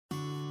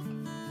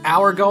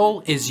Our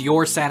goal is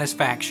your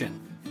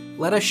satisfaction.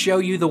 Let us show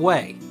you the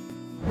way.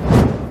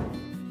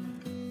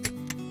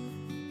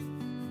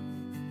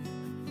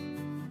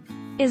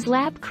 Is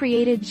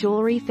lab-created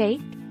jewelry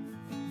fake?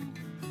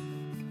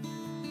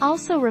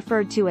 Also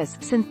referred to as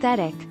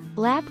synthetic,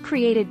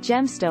 lab-created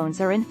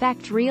gemstones are in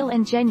fact real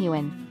and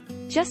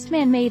genuine, just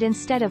man-made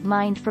instead of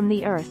mined from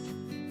the earth.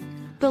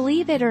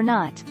 Believe it or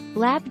not,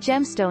 lab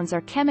gemstones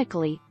are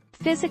chemically,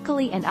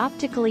 physically and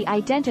optically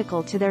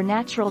identical to their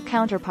natural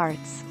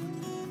counterparts.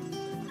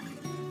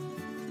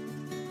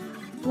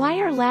 Why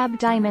are lab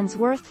diamonds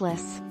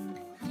worthless?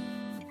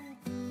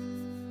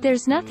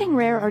 There's nothing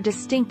rare or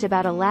distinct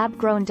about a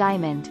lab-grown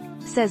diamond,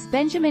 says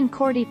Benjamin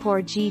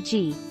Cordipour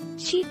GG,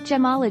 chief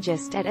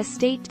gemologist at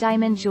Estate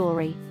Diamond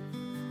Jewelry.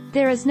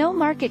 There is no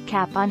market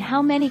cap on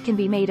how many can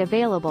be made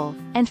available,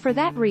 and for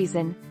that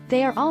reason,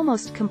 they are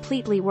almost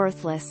completely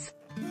worthless.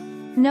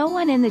 No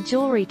one in the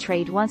jewelry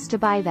trade wants to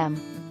buy them.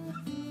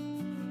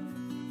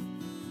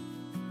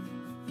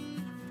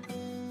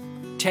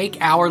 Take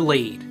our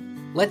lead.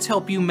 Let's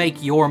help you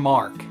make your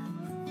mark.